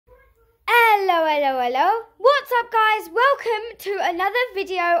Hello. What's up, guys? Welcome to another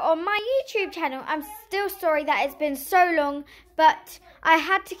video on my YouTube channel. I'm still sorry that it's been so long, but I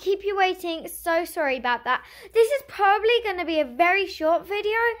had to keep you waiting. So sorry about that. This is probably going to be a very short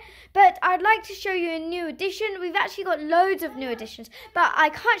video, but I'd like to show you a new addition. We've actually got loads of new additions, but I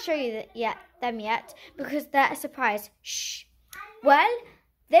can't show you them yet because they're a surprise. Shh. Well,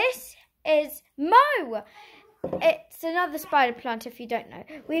 this is Mo. It's another spider plant if you don't know.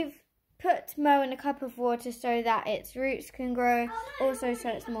 We've put Mo in a cup of water so that its roots can grow, also so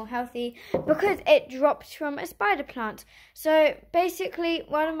it's more healthy, because it dropped from a spider plant. So basically,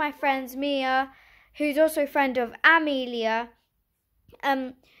 one of my friends, Mia, who's also a friend of Amelia,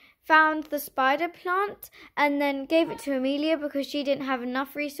 found the spider plant and then gave it to Amelia because she didn't have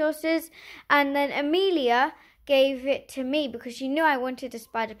enough resources, and then Amelia gave it to me because she knew I wanted a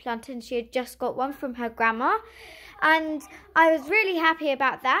spider plant and she had just got one from her grandma, and I was really happy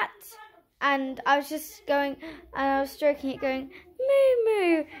about that. And I was just going, and I was stroking it going, moo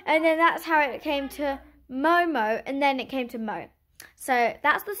moo. And then that's how it came to Momo, and then it came to Mo. So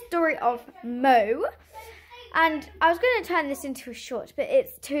that's the story of Mo. And I was going to turn this into a short, but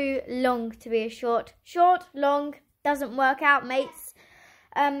it's too long to be a short. Short, long, doesn't work out, mates.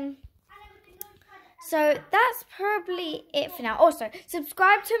 So that's probably it for now. Also,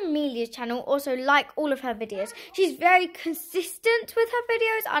 subscribe to Amelia's channel. Also, like all of her videos. She's very consistent with her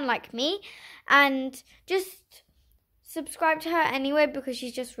videos, unlike me. And just subscribe to her anyway because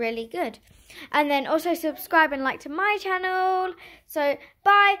she's just really good. And then also subscribe and like to my channel. So,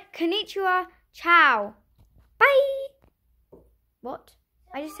 bye. Konnichiwa. Ciao. Bye. What?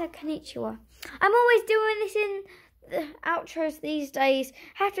 I just said konnichiwa. I'm always doing this in the outros these days.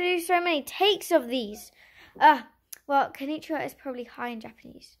 I have to do so many takes of these. Well, konnichiwa is probably hi in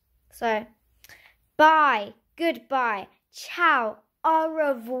Japanese. So, bye, goodbye, ciao, au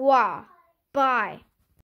revoir, bye.